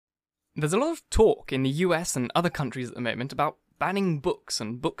There's a lot of talk in the US and other countries at the moment about banning books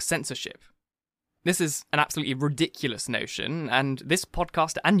and book censorship. This is an absolutely ridiculous notion, and this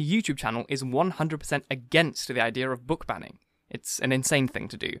podcast and YouTube channel is 100% against the idea of book banning. It's an insane thing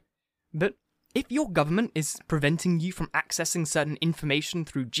to do. But if your government is preventing you from accessing certain information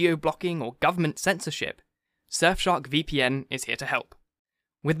through geo-blocking or government censorship, Surfshark VPN is here to help.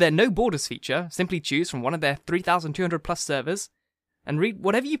 With their No Borders feature, simply choose from one of their 3,200 plus servers and read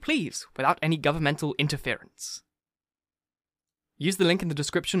whatever you please without any governmental interference. Use the link in the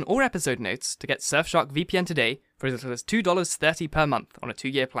description or episode notes to get Surfshark VPN today for as little as $2.30 per month on a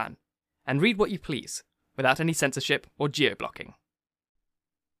 2-year plan, and read what you please without any censorship or geo-blocking.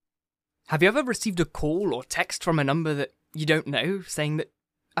 Have you ever received a call or text from a number that you don't know saying that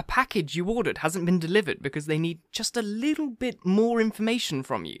a package you ordered hasn't been delivered because they need just a little bit more information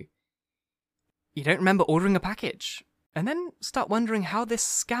from you? You don't remember ordering a package, and then start wondering how this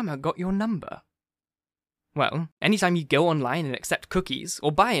scammer got your number. Well, anytime you go online and accept cookies or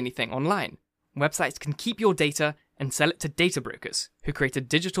buy anything online, websites can keep your data and sell it to data brokers who create a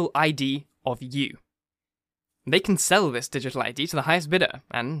digital ID of you. They can sell this digital ID to the highest bidder,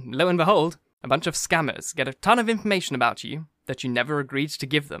 and lo and behold, a bunch of scammers get a ton of information about you that you never agreed to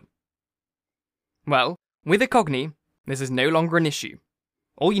give them. Well, with Ecogni, this is no longer an issue.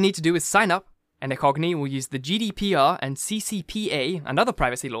 All you need to do is sign up, and Ecogni will use the GDPR and CCPA and other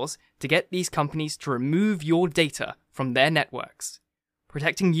privacy laws to get these companies to remove your data from their networks,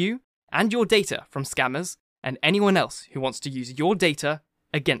 protecting you and your data from scammers and anyone else who wants to use your data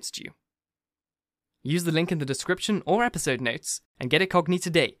against you. Use the link in the description or episode notes and get Ecogni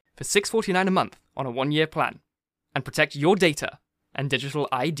today for $6.49 a month on a 1-year plan, and protect your data and digital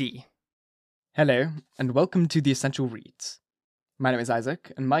ID. Hello, and welcome to The Essential Reads. My name is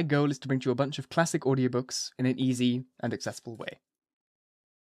Isaac, and my goal is to bring to you a bunch of classic audiobooks in an easy and accessible way.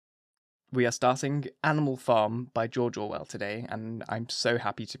 We are starting Animal Farm by George Orwell today, and I'm so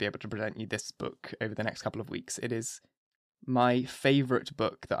happy to be able to present you this book over the next couple of weeks. It is my favourite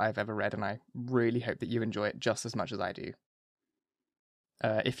book that I've ever read, and I really hope that you enjoy it just as much as I do.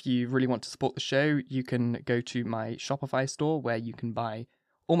 If you really want to support the show, you can go to my Shopify store where you can buy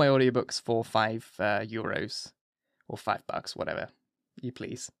all my audiobooks for €5 or $5, whatever you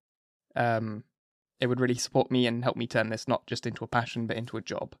please. It would really support me and help me turn this not just into a passion, but into a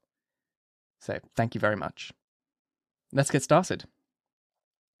job. So, thank you very much. Let's get started.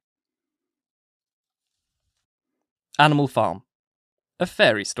 Animal Farm, A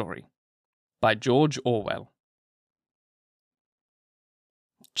Fairy Story by George Orwell.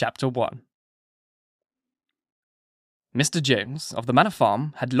 Chapter 1. Mr. Jones of the Manor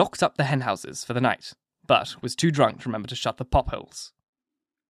Farm had locked up the henhouses for the night, but was too drunk to remember to shut the pop-holes.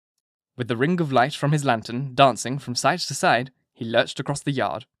 With the ring of light from his lantern dancing from side to side, he lurched across the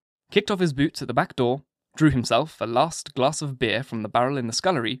yard, kicked off his boots at the back door, drew himself a last glass of beer from the barrel in the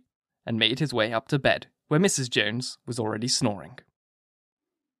scullery, and made his way up to bed, where Mrs. Jones was already snoring.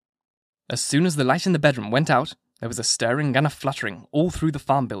 As soon as the light in the bedroom went out, there was a stirring and a fluttering all through the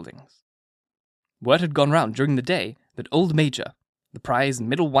farm buildings. Word had gone round during the day that old Major, the prize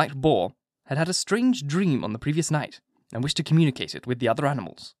middle white boar, had had a strange dream on the previous night, and wished to communicate it with the other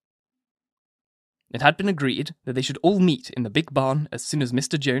animals. It had been agreed that they should all meet in the big barn as soon as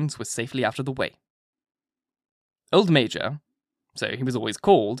Mr. Jones was safely out of the way. Old Major, so he was always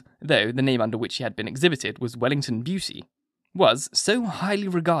called, though the name under which he had been exhibited was Wellington Beauty, was so highly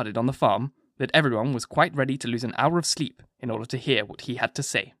regarded on the farm that everyone was quite ready to lose an hour of sleep in order to hear what he had to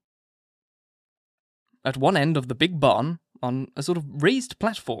say. At one end of the big barn, on a sort of raised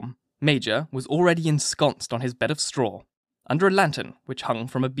platform, Major was already ensconced on his bed of straw, under a lantern which hung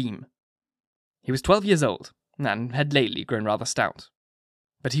from a beam. He was 12 years old, and had lately grown rather stout.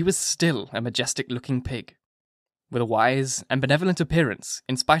 But he was still a majestic-looking pig, with a wise and benevolent appearance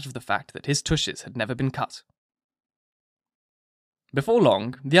in spite of the fact that his tushes had never been cut. Before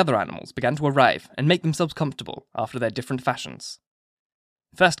long, the other animals began to arrive and make themselves comfortable after their different fashions.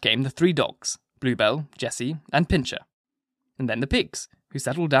 First came the 3 dogs, Bluebell, Jessie, and Pincher, and then the pigs, who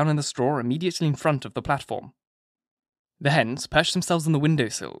settled down in the straw immediately in front of the platform. The hens perched themselves on the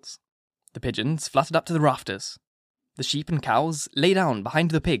windowsills. The pigeons fluttered up to the rafters. The sheep and cows lay down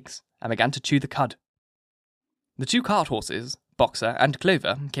behind the pigs and began to chew the cud. The 2 cart horses, Boxer and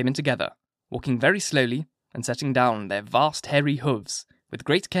Clover, came in together, walking very slowly and setting down their vast hairy hooves with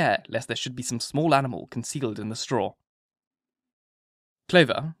great care lest there should be some small animal concealed in the straw.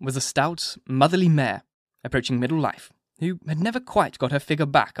 Clover was a stout, motherly mare, approaching middle life, who had never quite got her figure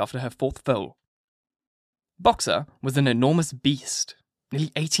back after her 4th foal. Boxer was an enormous beast,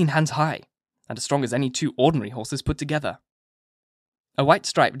 nearly 18 hands high, and as strong as any 2 ordinary horses put together. A white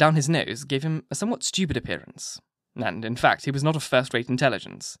stripe down his nose gave him a somewhat stupid appearance, and in fact he was not of first-rate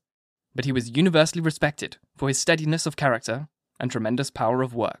intelligence, but he was universally respected for his steadiness of character and tremendous power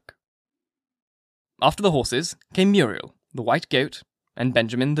of work. After the horses came Muriel, the white goat, and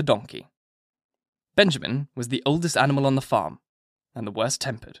Benjamin the donkey. Benjamin was the oldest animal on the farm, and the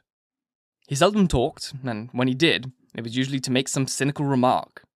worst-tempered. He seldom talked, and when he did, it was usually to make some cynical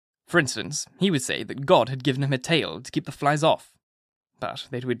remark. For instance, he would say that God had given him a tail to keep the flies off, but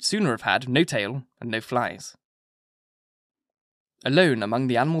they would sooner have had no tail and no flies. Alone among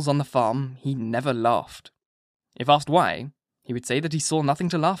the animals on the farm, he never laughed. If asked why, he would say that he saw nothing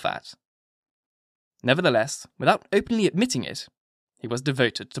to laugh at. Nevertheless, without openly admitting it, he was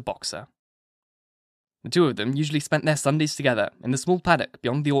devoted to Boxer. The two of them usually spent their Sundays together in the small paddock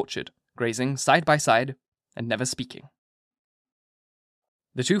beyond the orchard, grazing side by side and never speaking.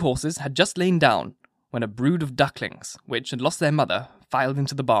 The two horses had just lain down when a brood of ducklings, which had lost their mother, filed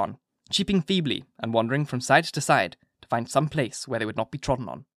into the barn, cheeping feebly and wandering from side to side to find some place where they would not be trodden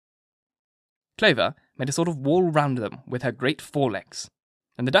on. Clover made a sort of wall round them with her great forelegs,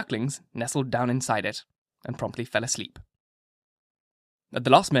 and the ducklings nestled down inside it and promptly fell asleep. At the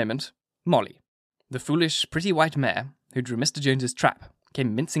last moment, Molly, the foolish, pretty white mare who drew Mr. Jones's trap,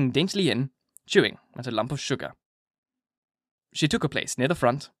 came mincing daintily in, chewing at a lump of sugar. She took a place near the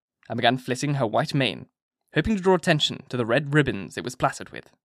front and began flitting her white mane, hoping to draw attention to the red ribbons it was plastered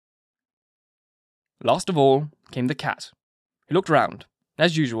with. Last of all came the cat, who looked round,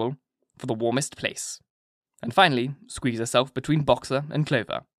 as usual, for the warmest place, and finally squeezed herself between Boxer and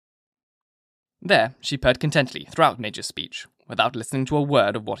Clover. There she purred contentedly throughout Major's speech, without listening to a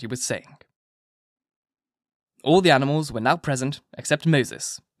word of what he was saying. All the animals were now present except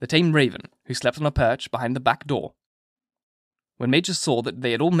Moses, the tame raven, who slept on a perch behind the back door. When Major saw that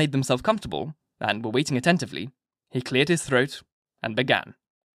they had all made themselves comfortable, and were waiting attentively, he cleared his throat and began.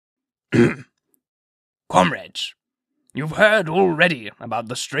 Comrades, you've heard already about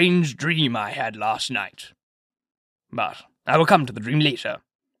the strange dream I had last night. But I will come to the dream later.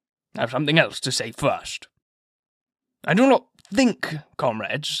 I have something else to say first. I do not think,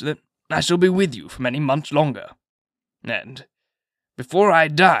 comrades, that I shall be with you for many months longer. And before I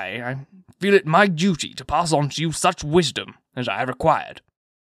die, I feel it my duty to pass on to you such wisdom as I have acquired.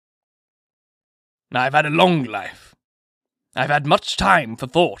 I've had a long life. I've had much time for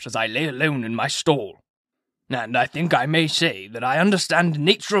thought as I lay alone in my stall, and I think I may say that I understand the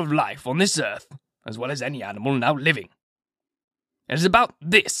nature of life on this earth as well as any animal now living. It is about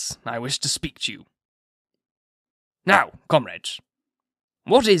this I wish to speak to you. Now, comrades,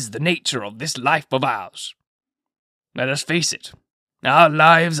 what is the nature of this life of ours? Let us face it, our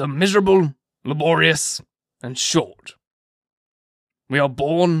lives are miserable, laborious, and short. We are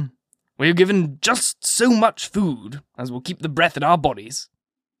born, we are given just so much food as will keep the breath in our bodies,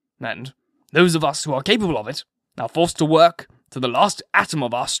 and those of us who are capable of it are forced to work to the last atom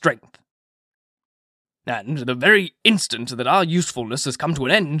of our strength. And the very instant that our usefulness has come to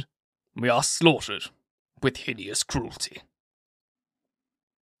an end, we are slaughtered with hideous cruelty.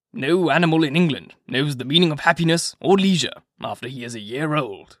 No animal in England knows the meaning of happiness or leisure after he is a year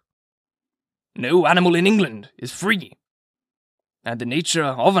old. No animal in England is free, and the nature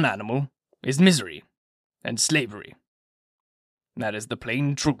of an animal is misery and slavery. That is the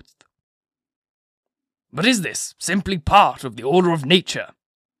plain truth. But is this simply part of the order of nature?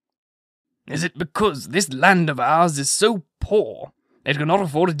 Is it because this land of ours is so poor it cannot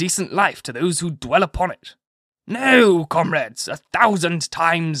afford a decent life to those who dwell upon it? No, comrades, 1,000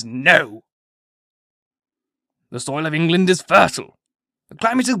 times no. The soil of England is fertile. The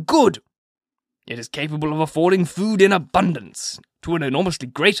climate is good. It is capable of affording food in abundance to an enormously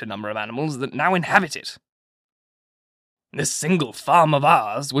greater number of animals that now inhabit it. This single farm of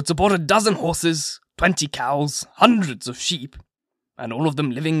ours would support 12 horses, 20 cows, hundreds of sheep, and all of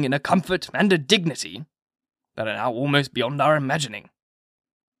them living in a comfort and a dignity that are now almost beyond our imagining.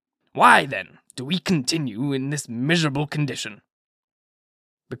 Why, then, do we continue in this miserable condition?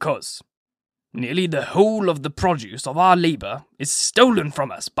 Because nearly the whole of the produce of our labour is stolen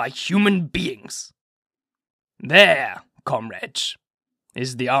from us by human beings. There, comrades,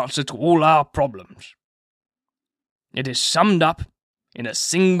 is the answer to all our problems. It is summed up in a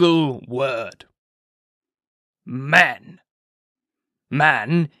single word. Man.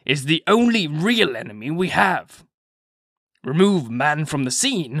 Man is the only real enemy we have. Remove man from the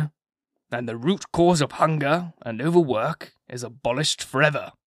scene, and the root cause of hunger and overwork is abolished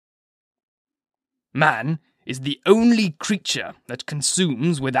forever. Man is the only creature that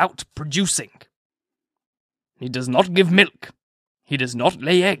consumes without producing. He does not give milk. He does not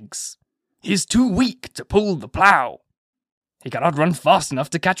lay eggs. He is too weak to pull the plough. He cannot run fast enough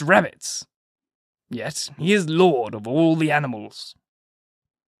to catch rabbits. Yet he is lord of all the animals.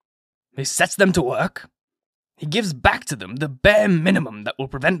 He sets them to work. He gives back to them the bare minimum that will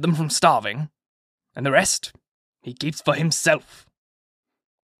prevent them from starving, and the rest he keeps for himself.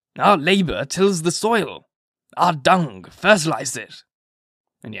 Our labour tills the soil. Our dung fertilizes it.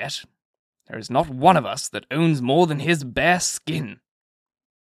 And yet, there is not one of us that owns more than his bare skin.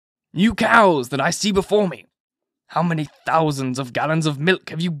 You cows that I see before me, how many thousands of gallons of milk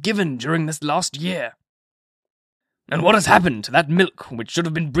have you given during this last year? And what has happened to that milk which should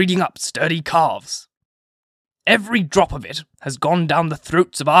have been breeding up sturdy calves? Every drop of it has gone down the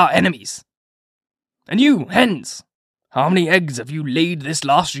throats of our enemies. And you, hens, how many eggs have you laid this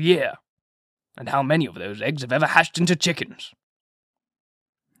last year? And how many of those eggs have ever hatched into chickens?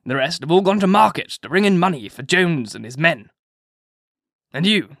 The rest have all gone to market to bring in money for Jones and his men. And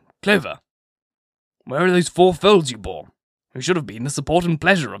you, Clover, where are those 4 foals you bore, who should have been the support and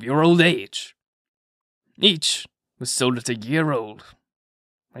pleasure of your old age? Each was sold at a year old,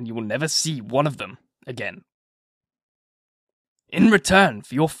 and you will never see one of them again. In return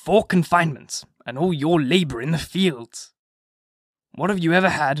for your 4 confinements and all your labour in the fields, what have you ever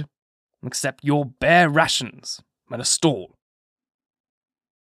had except your bare rations and a stall?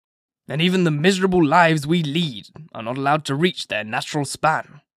 And even the miserable lives we lead are not allowed to reach their natural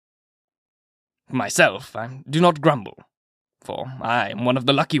span. For myself, I do not grumble, for I am one of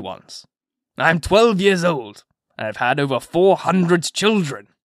the lucky ones. I am 12 years old, and have had over 400 children.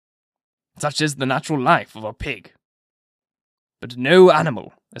 Such is the natural life of a pig. But no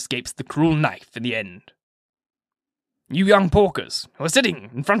animal escapes the cruel knife in the end. You young porkers who are sitting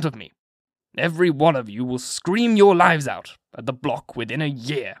in front of me, every one of you will scream your lives out at the block within a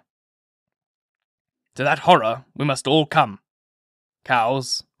year. To that horror we must all come.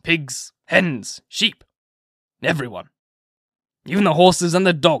 Cows, pigs, hens, sheep, everyone. Even the horses and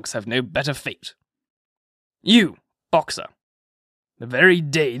the dogs have no better fate. You, boxer, the very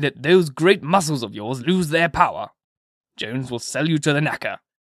day that those great muscles of yours lose their power, Jones will sell you to the knacker.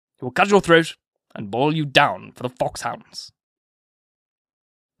 He will cut your throat and boil you down for the foxhounds.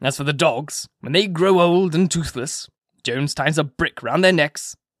 As for the dogs, when they grow old and toothless, Jones ties a brick round their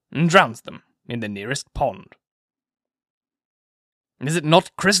necks and drowns them in the nearest pond. Is it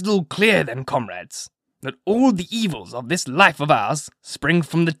not crystal clear, then, comrades, that all the evils of this life of ours spring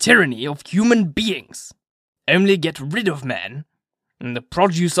from the tyranny of human beings? Only get rid of man, and the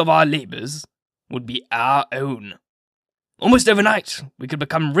produce of our labours would be our own. Almost overnight, we could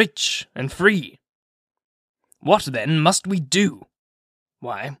become rich and free. What, then, must we do?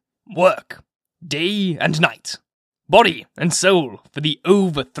 Why, work, day and night, body and soul, for the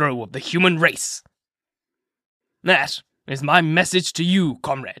overthrow of the human race. That is my message to you,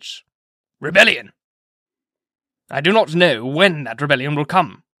 comrades. Rebellion. I do not know when that rebellion will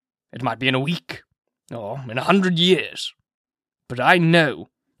come. It might be in a week, or in 100 years. But I know,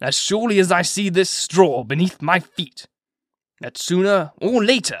 as surely as I see this straw beneath my feet, that sooner or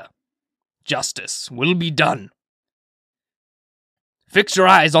later, justice will be done. Fix your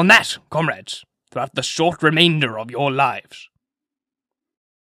eyes on that, comrades, throughout the short remainder of your lives.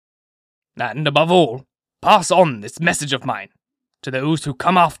 And above all, pass on this message of mine to those who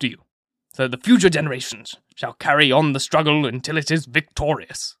come after you, so that the future generations shall carry on the struggle until it is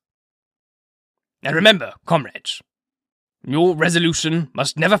victorious. And remember, comrades, your resolution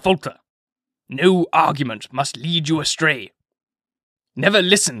must never falter. No argument must lead you astray. Never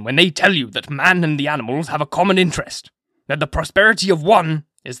listen when they tell you that man and the animals have a common interest, that the prosperity of one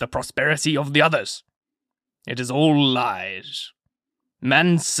is the prosperity of the others. It is all lies.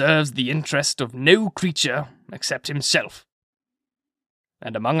 Man serves the interest of no creature except himself.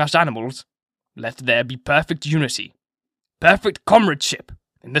 And among us animals, let there be perfect unity, perfect comradeship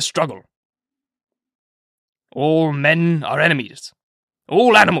in the struggle. All men are enemies.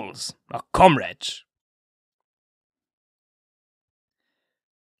 All animals are comrades.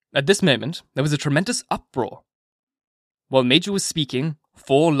 At this moment, there was a tremendous uproar. While Major was speaking,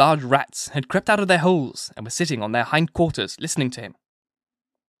 4 large rats had crept out of their holes and were sitting on their hind quarters listening to him.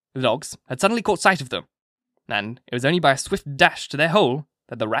 The dogs had suddenly caught sight of them, and it was only by a swift dash to their hole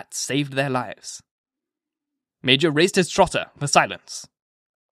that the rats saved their lives. Major raised his trotter for silence.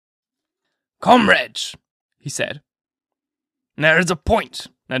 Comrades, he said, there is a point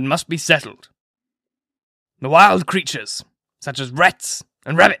that must be settled. The wild creatures, such as rats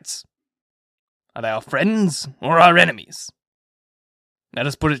and rabbits, are they our friends or our enemies? Let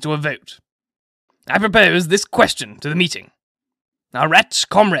us put it to a vote. I propose this question to the meeting. Are rats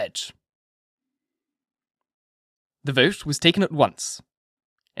comrades? The vote was taken at once,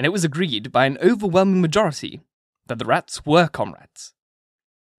 and it was agreed by an overwhelming majority that the rats were comrades.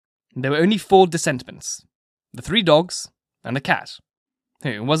 There were only 4 dissentients, the 3 dogs and a cat,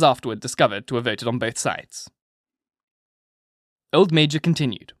 who was afterward discovered to have voted on both sides. Old Major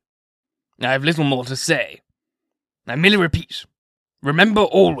continued. I have little more to say. I merely repeat, remember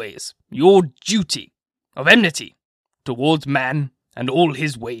always your duty of enmity towards man and all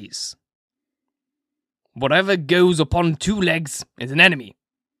his ways. Whatever goes upon 2 legs is an enemy.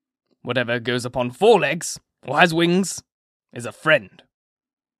 Whatever goes upon 4 legs, or has wings, is a friend.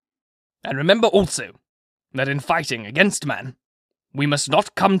 And remember also that in fighting against man, we must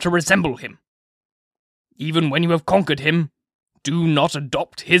not come to resemble him. Even when you have conquered him, do not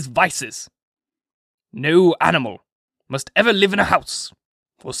adopt his vices. No animal must ever live in a house,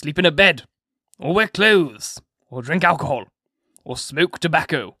 or sleep in a bed, or wear clothes, or drink alcohol, or smoke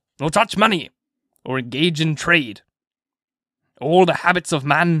tobacco, or touch money, or engage in trade. All the habits of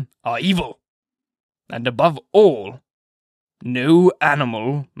man are evil, and above all, no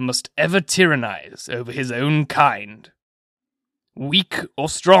animal must ever tyrannize over his own kind. Weak or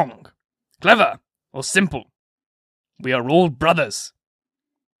strong, clever or simple, we are all brothers.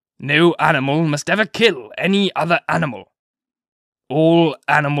 No animal must ever kill any other animal. All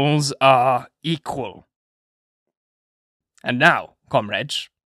animals are equal. And now, comrades,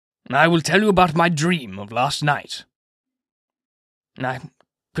 I will tell you about my dream of last night. I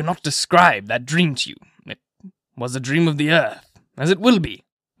could not describe that dream to you. It was a dream of the earth, as it will be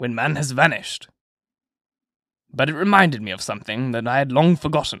when man has vanished. But it reminded me of something that I had long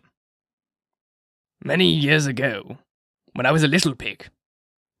forgotten. Many years ago, when I was a little pig,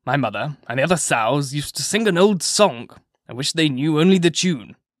 my mother and the other sows used to sing an old song. I wish they knew only the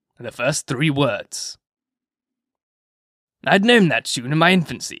tune and the first 3 words. I had known that tune in my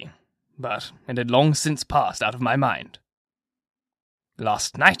infancy, but it had long since passed out of my mind.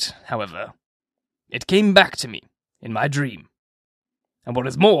 Last night, however, it came back to me in my dream. And what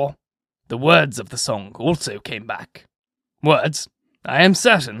is more, the words of the song also came back. Words, I am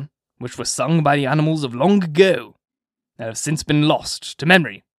certain, which were sung by the animals of long ago, and have since been lost to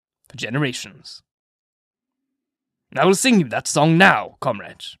memory for generations. I will sing you that song now,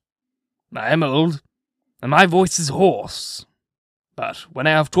 comrades. I am old, and my voice is hoarse, but when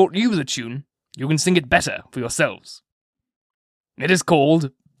I have taught you the tune, you can sing it better for yourselves. It is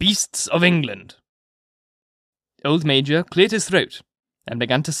called Beasts of England. Old Major cleared his throat and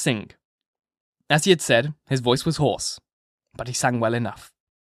began to sing. As he had said, his voice was hoarse, but he sang well enough.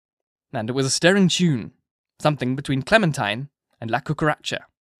 And it was a stirring tune, something between Clementine and La Cucaracha.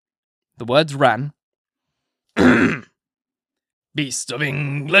 The words ran, Beasts of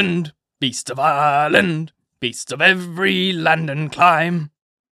England, beasts of Ireland, beasts of every land and clime,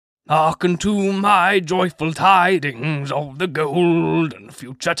 hearken to my joyful tidings of the golden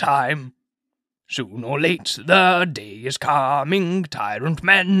future time. Soon or late the day is coming, tyrant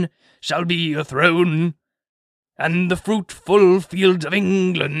men shall be o'erthrown, and the fruitful fields of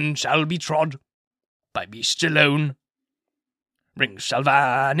England shall be trod by beasts alone. Rings shall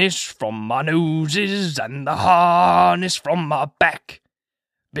vanish from our noses, and the harness from our back.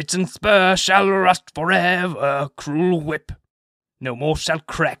 Bits and spur shall rust forever, cruel whip no more shall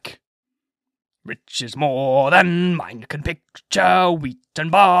crack. Riches more than mind can picture, wheat and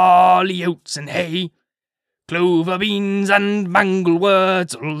barley, oats and hay, clover beans and mangel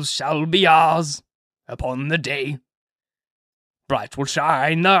wurzel shall be ours upon the day. Bright will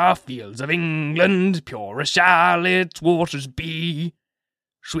shine the fields of England, purer shall its waters be.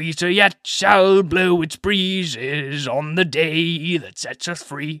 Sweeter yet shall blow its breezes on the day that sets us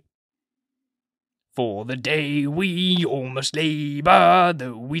free. For the day we all must labour,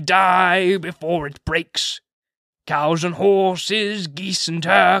 though we die before it breaks. Cows and horses, geese and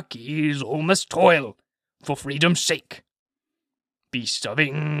turkeys, all must toil for freedom's sake. Beasts of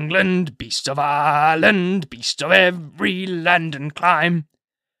England, beasts of Ireland, beasts of every land and clime,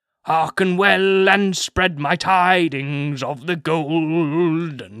 hearken well and spread my tidings of the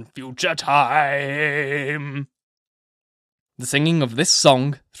golden future time. The singing of this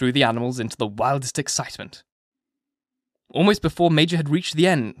song threw the animals into the wildest excitement. Almost before Major had reached the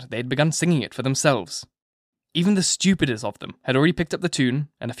end, they had begun singing it for themselves. Even the stupidest of them had already picked up the tune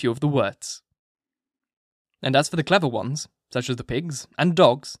and a few of the words. And as for the clever ones, such as the pigs and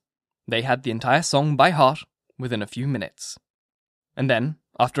dogs, they had the entire song by heart within a few minutes. And then,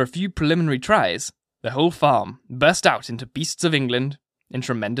 after a few preliminary tries, the whole farm burst out into Beasts of England in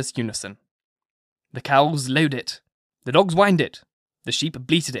tremendous unison. The cows lowed it, the dogs whined it, the sheep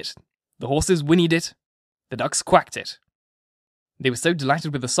bleated it, the horses whinnied it, the ducks quacked it. They were so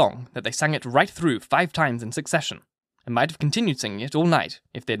delighted with the song that they sang it right through 5 times in succession, and might have continued singing it all night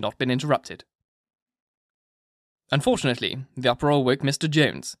if they had not been interrupted. Unfortunately, the uproar woke Mr.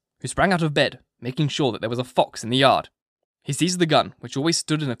 Jones, who sprang out of bed, making sure that there was a fox in the yard. He seized the gun, which always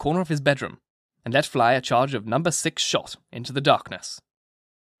stood in a corner of his bedroom, and let fly a charge of number 6 shot into the darkness.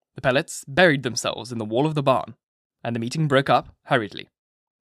 The pellets buried themselves in the wall of the barn, and the meeting broke up hurriedly.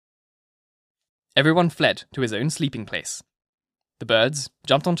 Everyone fled to his own sleeping place. The birds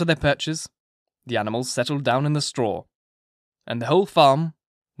jumped onto their perches, the animals settled down in the straw, and the whole farm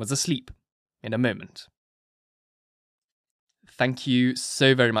was asleep in a moment. Thank you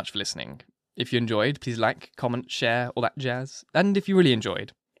so very much for listening. If you enjoyed, please like, comment, share, all that jazz. And if you really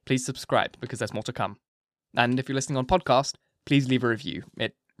enjoyed, please subscribe because there's more to come. And if you're listening on podcast, please leave a review.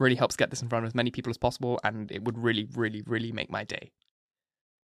 It really helps get this in front of as many people as possible, and it would really, really, really make my day.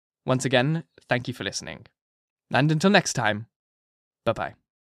 Once again, thank you for listening. And until next time, bye-bye.